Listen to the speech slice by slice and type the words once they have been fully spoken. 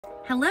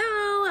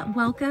Hello,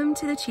 welcome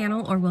to the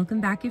channel, or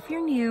welcome back if you're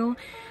new.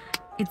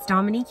 It's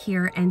Dominique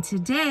here, and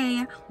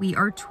today we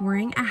are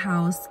touring a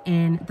house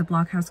in the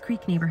Blockhouse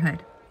Creek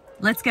neighborhood.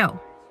 Let's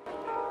go.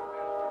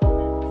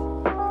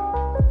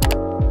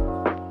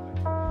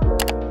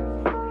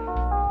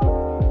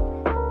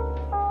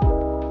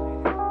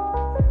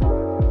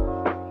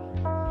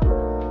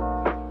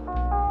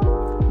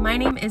 My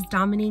name is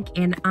Dominique,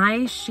 and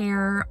I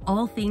share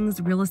all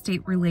things real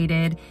estate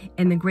related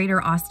in the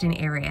greater Austin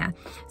area.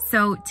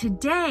 So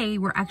today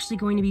we're actually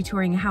going to be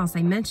touring a house.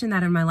 I mentioned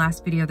that in my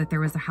last video that there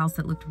was a house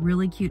that looked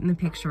really cute in the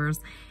pictures,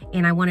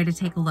 and I wanted to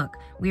take a look.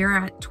 We are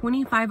at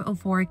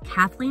 2504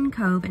 Kathleen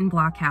Cove in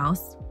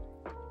Blockhouse.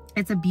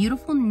 It's a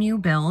beautiful new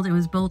build. It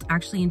was built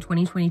actually in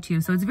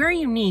 2022. So it's very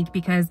unique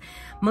because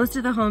most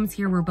of the homes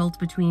here were built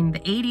between the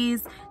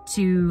 80s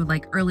to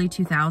like early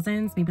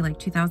 2000s, maybe like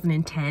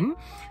 2010.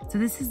 So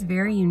this is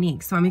very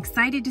unique. So I'm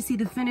excited to see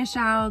the finish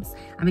outs.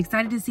 I'm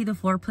excited to see the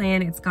floor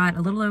plan. It's got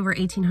a little over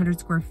 1,800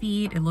 square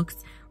feet. It looks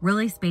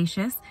really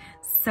spacious.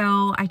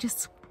 So I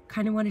just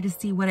kind of wanted to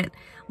see what it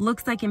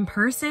looks like in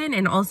person,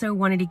 and also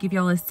wanted to give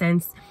y'all a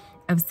sense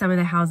of some of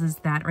the houses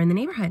that are in the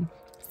neighborhood.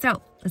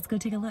 So let's go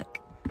take a look.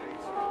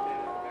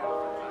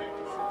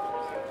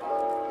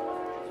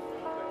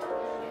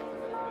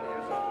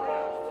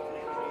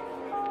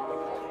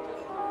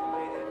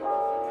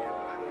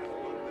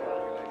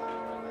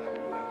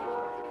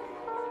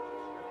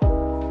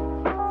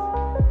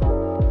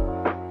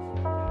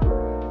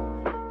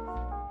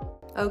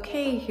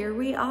 Okay, here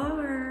we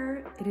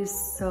are. It is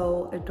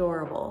so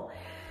adorable.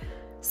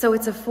 So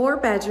it's a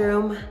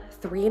 4-bedroom,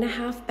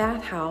 3.5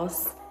 bath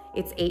house.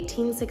 It's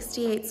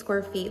 1,868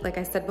 square feet. Like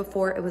I said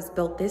before, it was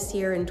built this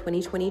year in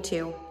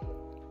 2022.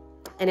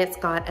 And it's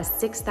got a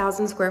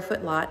 6,000 square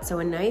foot lot, so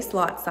a nice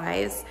lot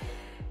size.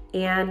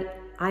 And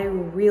I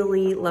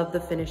really love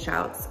the finish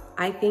outs.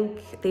 I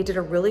think they did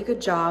a really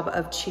good job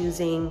of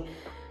choosing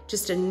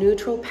just a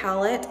neutral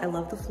palette. I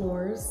love the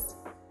floors.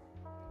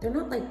 They're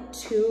not like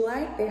too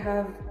light,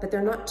 but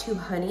they're not too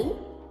honey.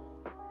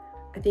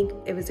 I think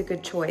it was a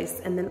good choice.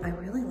 And then I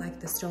really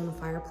like the stone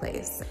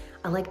fireplace.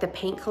 I like the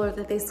paint color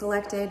that they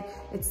selected.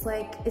 It's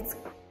like,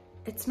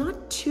 it's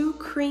not too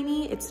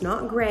creamy. It's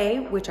not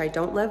gray, which I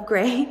don't love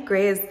gray.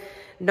 Gray is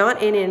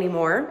not in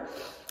anymore.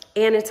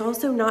 And it's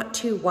also not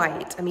too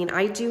white. I mean,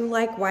 I do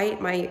like white.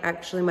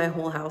 Actually my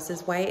whole house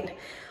is white,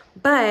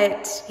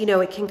 but you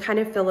know, it can kind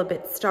of feel a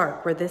bit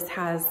stark, where this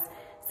has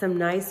some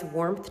nice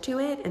warmth to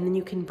it, and then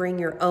you can bring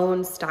your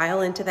own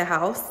style into the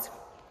house.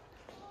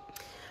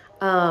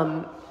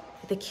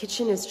 The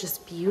kitchen is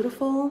just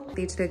beautiful.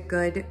 They did a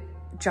good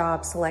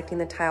job selecting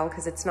the tile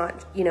because it's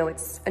not, you know,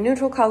 it's a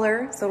neutral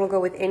color, so it'll go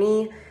with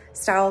any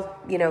style,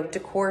 you know,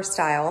 decor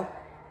style.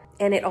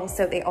 And they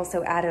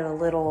also added a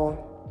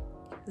little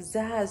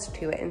zazz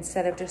to it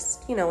instead of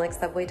just, you know, like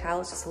subway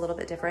tile. It's just a little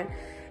bit different.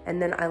 And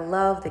then I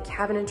love the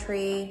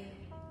cabinetry.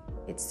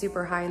 It's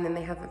super high, and then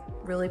they have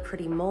really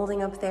pretty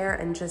molding up there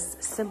and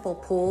just simple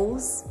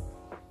pools,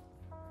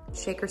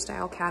 shaker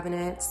style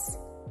cabinets.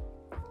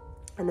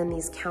 And then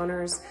these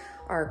counters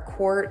are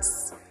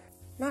quartz,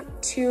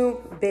 not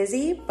too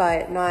busy,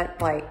 but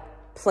not like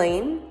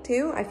plain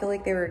too. I feel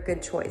like they were a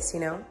good choice, you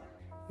know?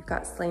 You've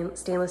got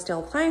stainless steel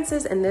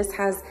appliances, and this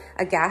has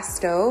a gas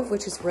stove,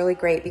 which is really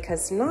great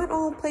because not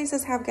all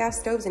places have gas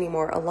stoves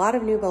anymore. A lot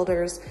of new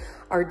builders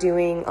are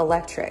doing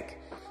electric.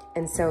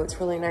 And so it's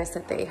really nice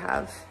that they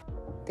have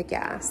the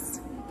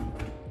gas.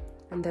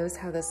 And those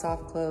have the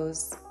soft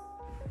close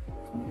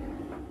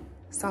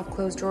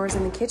drawers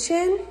in the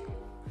kitchen.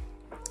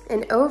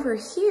 And over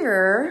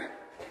here,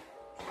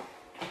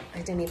 I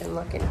didn't even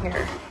look in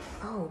here.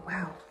 Oh,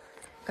 wow.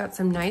 Got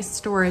some nice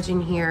storage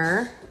in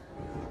here.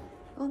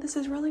 Oh, this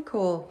is really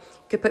cool.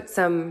 You could put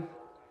some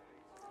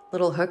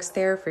little hooks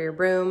there for your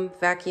broom,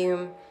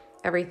 vacuum,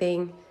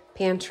 everything,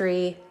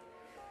 pantry.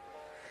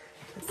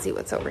 Let's see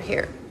what's over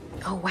here.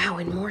 Oh, wow,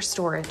 and more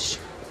storage.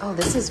 Oh,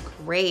 this is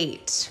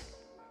great.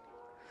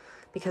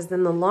 Because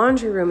then the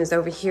laundry room is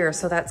over here,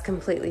 so that's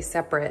completely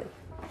separate.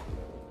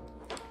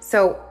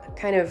 So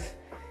kind of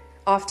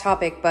off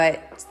topic,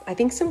 but I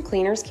think some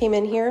cleaners came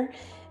in here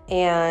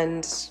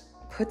and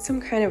put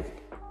some kind of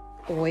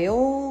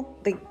oil.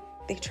 They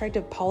tried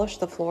to polish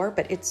the floor,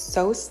 but it's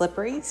so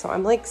slippery. So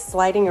I'm like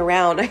sliding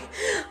around.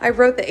 I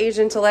wrote the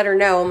agent to let her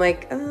know. I'm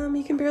like,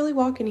 you can barely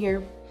walk in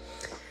here.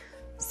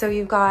 So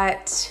you've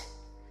got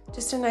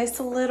just a nice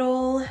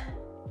little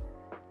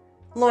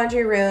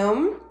laundry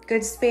room,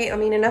 good space. I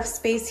mean, enough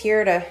space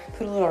here to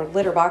put a little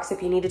litter box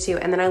if you needed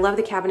to. And then I love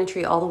the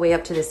cabinetry all the way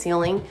up to the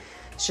ceiling.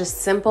 It's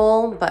just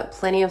simple, but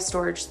plenty of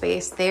storage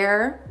space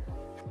there.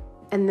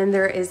 And then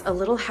there is a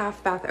little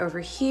half bath over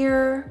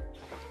here.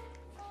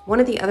 One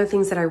of the other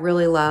things that I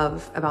really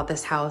love about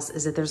this house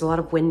is that there's a lot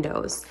of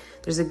windows.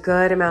 There's a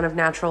good amount of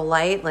natural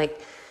light.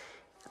 Like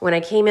when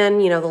I came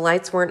in, you know, the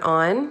lights weren't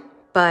on,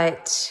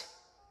 but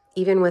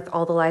even with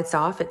all the lights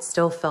off, it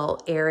still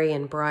felt airy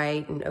and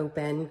bright and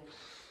open.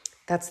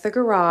 That's the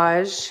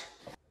garage.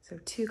 So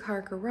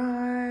 2-car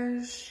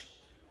garage.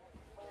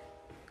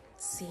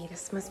 Let's see,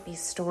 this must be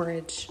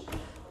storage.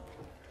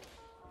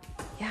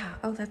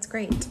 Oh, that's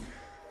great.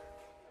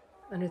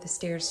 Under the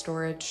stairs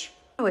storage.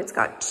 Oh, it's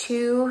got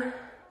 2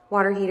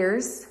 water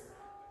heaters.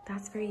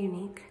 That's very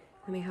unique.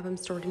 And they have them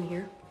stored in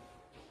here.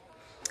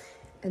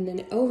 And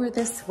then over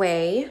this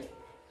way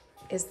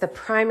is the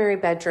primary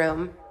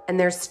bedroom. And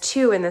there's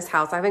 2 in this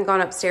house. I haven't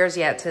gone upstairs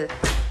yet to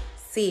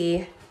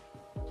see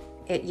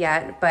it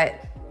yet,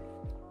 but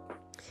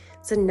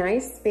it's a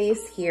nice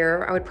space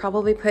here. I would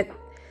probably put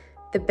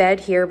the bed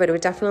here, but it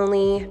would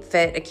definitely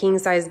fit a king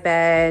size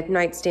bed,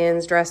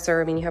 nightstands,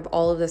 dresser. I mean, you have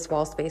all of this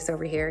wall space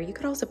over here. You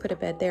could also put a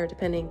bed there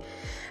depending.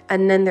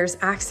 And then there's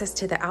access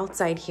to the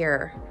outside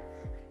here,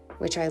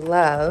 which I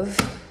love.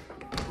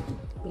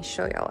 Let me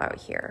show y'all out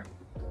here.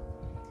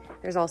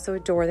 There's also a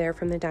door there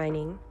from the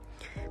dining,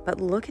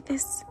 but look at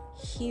this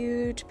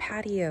huge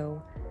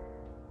patio.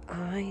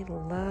 I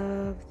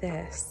love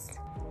this.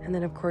 And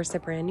then of course a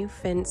brand new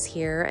fence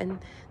here, and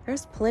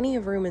there's plenty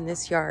of room in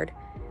this yard.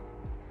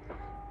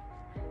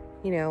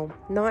 You know,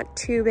 not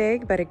too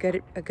big, but a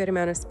good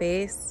amount of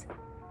space.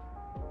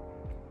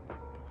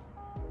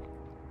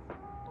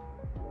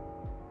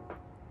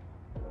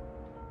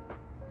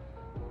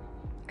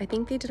 I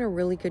think they did a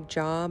really good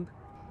job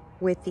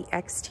with the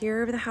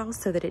exterior of the house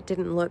so that it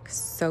didn't look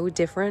so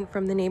different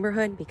from the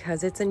neighborhood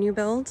because it's a new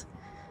build.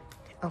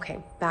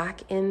 Okay,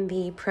 back in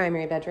the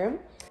primary bedroom.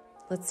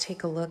 Let's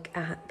take a look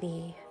at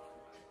the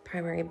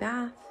primary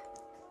bath.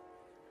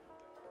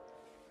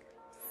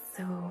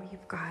 So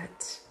you've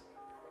got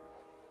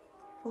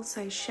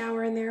full-size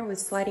shower in there with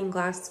sliding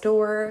glass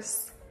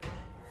doors.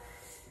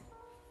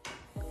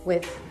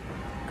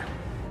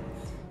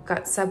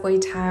 Got subway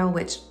tile,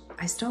 which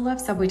I still love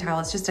subway tile.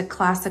 It's just a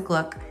classic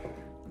look.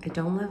 I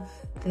don't love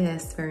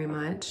this very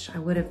much. I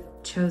would have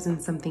chosen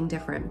something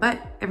different, but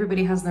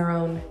everybody has their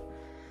own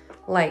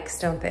likes,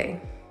 don't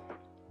they?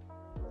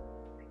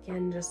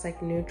 Again, just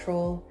like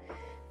neutral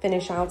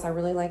finish outs. I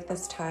really like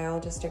this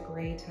tile, just a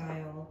gray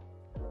tile.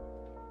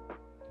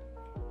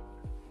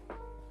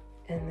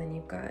 And then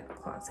you've got a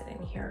closet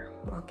in here,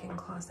 walk-in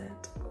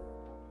closet.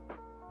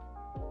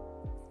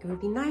 It would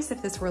be nice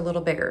if this were a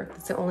little bigger.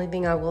 That's the only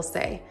thing I will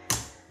say.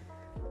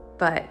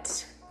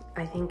 But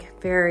I think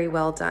very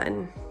well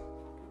done.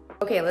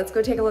 Okay, let's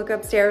go take a look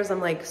upstairs.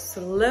 I'm like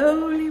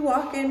slowly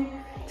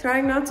walking,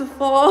 trying not to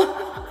fall.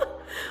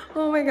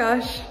 Oh my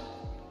gosh.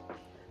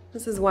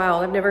 This is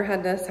wild. I've never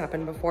had this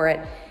happen before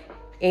at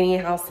any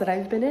house that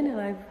I've been in, and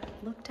I've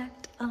looked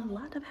at a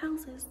lot of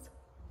houses.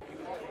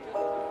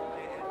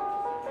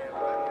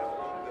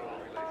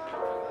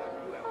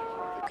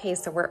 Okay,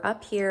 so we're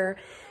up here.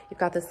 You've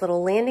got this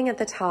little landing at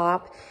the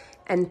top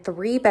and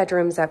 3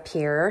 bedrooms up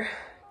here.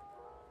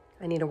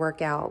 I need to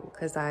work out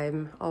because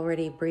I'm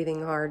already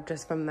breathing hard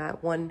just from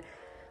that one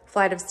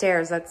flight of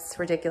stairs. That's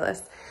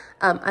ridiculous.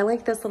 I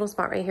like this little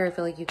spot right here. I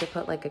feel like you could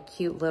put like a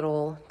cute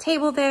little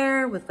table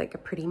there with like a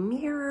pretty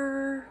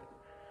mirror.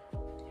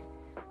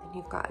 And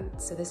you've got,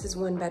 so this is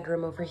 1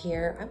 bedroom over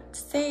here. I would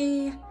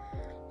say,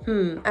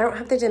 I don't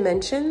have the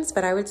dimensions,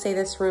 but I would say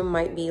this room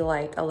might be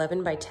like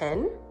 11 by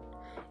 10.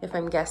 If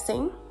I'm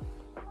guessing.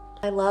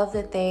 I love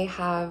that they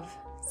have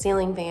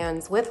ceiling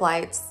fans with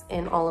lights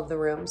in all of the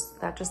rooms.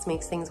 That just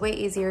makes things way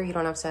easier. You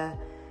don't have to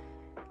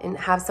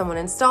have someone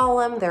install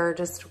them. They're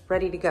just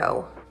ready to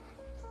go.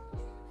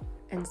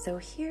 And so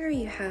here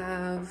you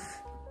have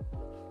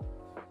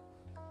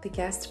the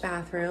guest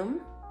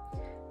bathroom.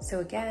 So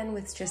again,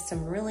 with just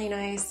some really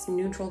nice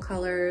neutral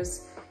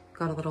colors.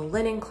 Got a little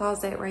linen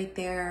closet right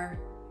there.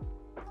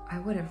 I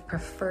would have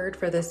preferred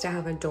for this to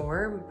have a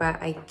door, but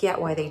I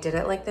get why they did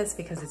it like this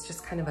because it's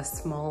just kind of a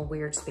small,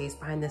 weird space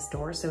behind this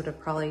door. So it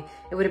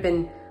would have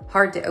been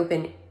hard to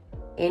open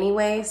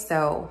anyway,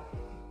 so.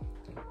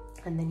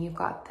 And then you've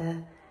got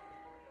the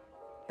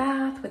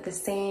bath with the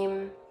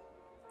same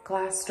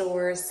glass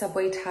doors,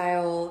 subway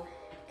tile,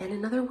 and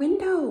another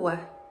window. I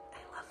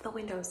love the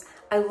windows.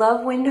 I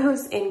love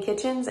windows in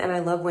kitchens and I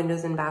love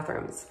windows in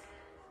bathrooms.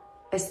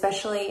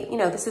 Especially, you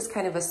know, this is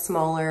kind of a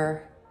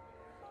smaller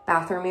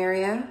bathroom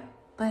area,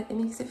 but it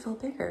makes it feel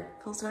bigger.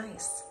 It feels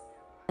nice.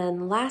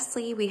 And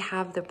lastly, we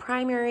have the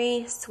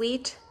primary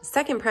suite,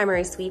 second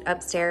primary suite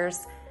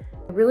upstairs.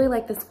 I really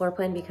like this floor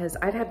plan because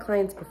I've had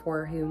clients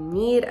before who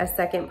need a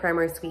second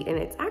primary suite, and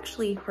it's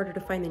actually harder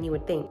to find than you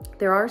would think.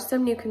 There are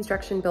some new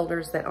construction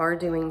builders that are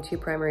doing 2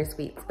 primary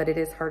suites, but it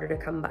is harder to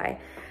come by.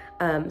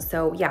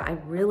 So yeah, I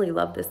really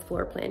love this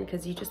floor plan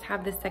because you just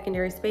have this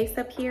secondary space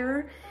up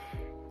here.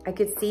 I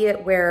could see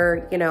it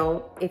where, you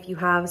know, if you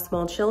have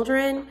small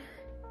children,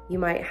 you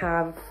might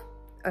have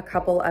a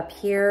couple up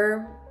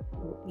here,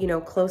 you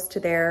know, close to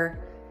their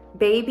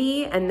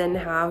baby, and then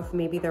have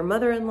maybe their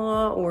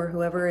mother-in-law or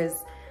whoever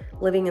is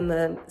living in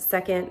the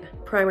second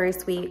primary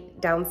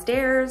suite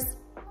downstairs.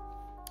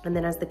 And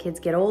then as the kids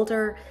get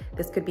older,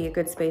 this could be a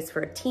good space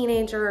for a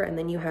teenager, and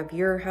then you have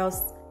your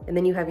house, and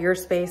then you have your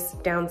space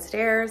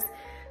downstairs.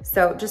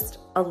 So just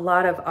a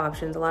lot of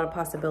options, a lot of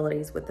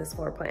possibilities with this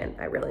floor plan.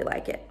 I really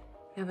like it.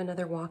 We have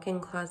another walk-in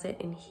closet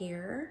in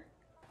here,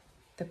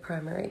 the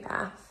primary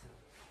bath.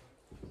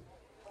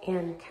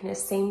 And kind of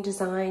same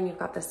design, you've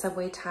got the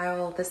subway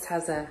tile. This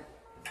has a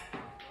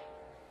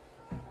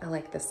I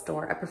like this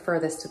door. I prefer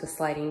this to the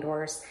sliding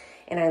doors.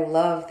 And I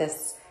love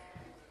this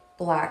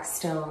black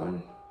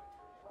stone.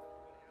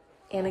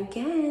 And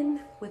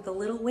again, with a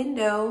little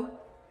window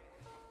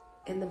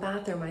in the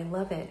bathroom, I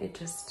love it. It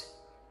just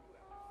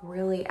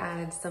really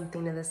adds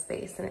something to the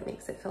space and it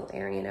makes it feel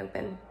airy and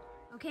open.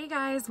 Okay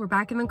guys, we're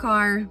back in the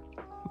car.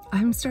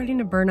 I'm starting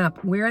to burn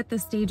up. We're at the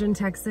stage in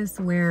Texas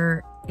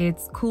where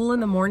it's cool in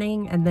the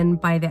morning and then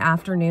by the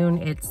afternoon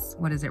it's,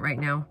 what is it right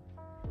now?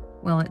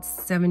 Well, it's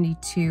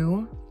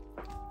 72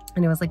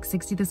 and it was like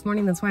 60 this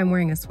morning. That's why I'm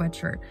wearing a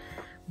sweatshirt.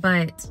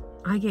 But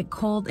I get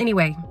cold.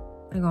 Anyway,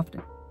 I go off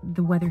to,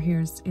 the weather here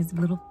is a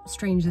little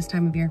strange this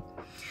time of year.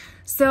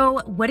 So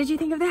what did you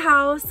think of the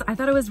house? I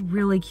thought it was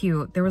really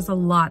cute. There was a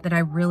lot that I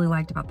really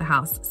liked about the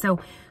house. So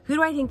who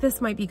do I think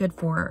this might be good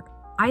for?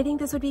 I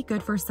think this would be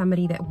good for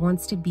somebody that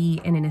wants to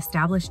be in an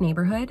established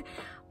neighborhood,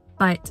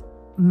 but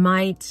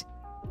might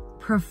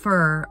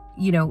prefer,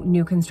 you know,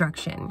 new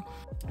construction.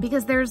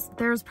 Because there's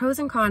pros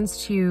and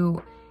cons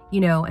to, you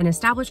know, an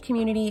established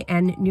community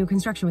and new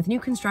construction. With new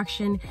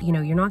construction, you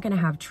know, you're not gonna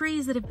have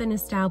trees that have been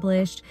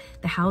established.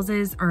 The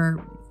houses are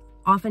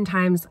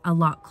oftentimes a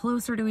lot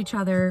closer to each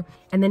other.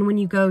 And then when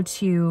you go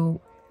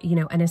to, you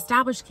know, an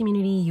established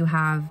community, you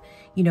have,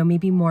 you know,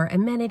 maybe more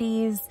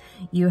amenities,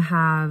 you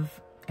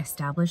have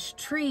established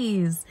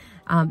trees,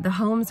 the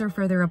homes are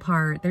further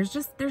apart. There's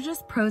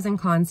just pros and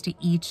cons to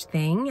each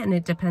thing, and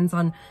it depends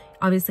on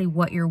obviously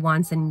what your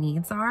wants and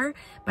needs are.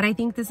 But I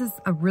think this is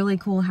a really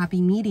cool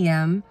happy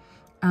medium,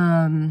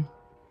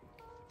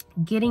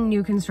 getting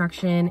new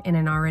construction in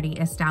an already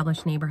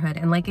established neighborhood.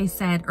 And like I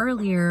said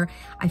earlier,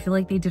 I feel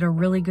like they did a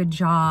really good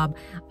job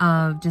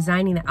of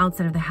designing the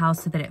outside of the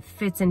house so that it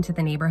fits into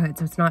the neighborhood,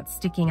 so it's not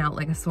sticking out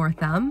like a sore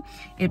thumb.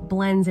 It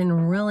blends in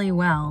really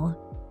well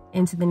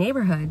into the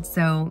neighborhood.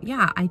 So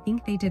yeah, I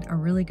think they did a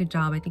really good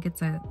job. I think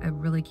it's a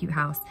really cute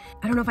house.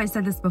 I don't know if I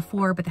said this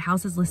before, but the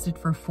house is listed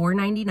for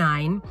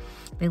 $499.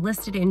 They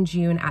listed in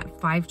June at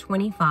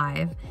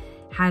 $525,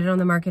 had it on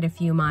the market a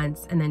few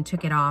months and then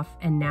took it off,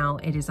 and now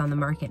it is on the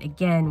market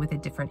again with a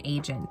different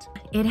agent.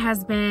 It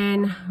has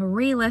been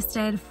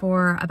relisted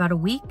for about a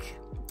week,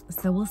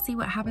 so we'll see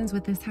what happens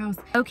with this house.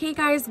 Okay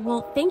guys,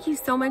 well, thank you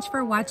so much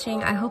for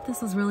watching. I hope this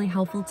was really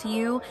helpful to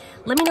you.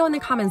 Let me know in the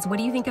comments, what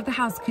do you think of the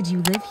house? Could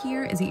you live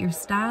here? Is it your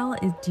style?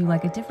 Do you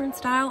like a different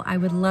style? I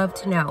would love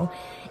to know.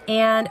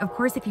 And of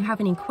course, if you have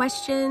any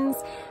questions,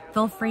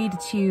 feel free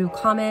to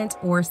comment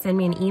or send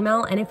me an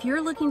email. And if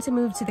you're looking to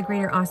move to the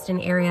greater Austin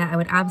area, I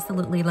would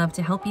absolutely love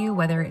to help you,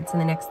 whether it's in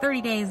the next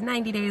 30 days,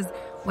 90 days,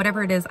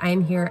 whatever it is, I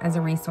am here as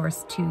a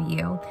resource to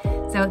you.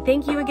 So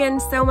thank you again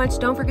so much.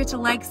 Don't forget to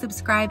like,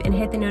 subscribe, and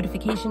hit the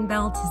notification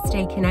bell to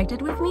stay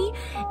connected with me.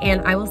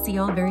 And I will see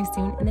y'all very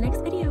soon in the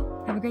next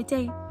video. Have a great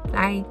day.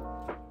 Bye.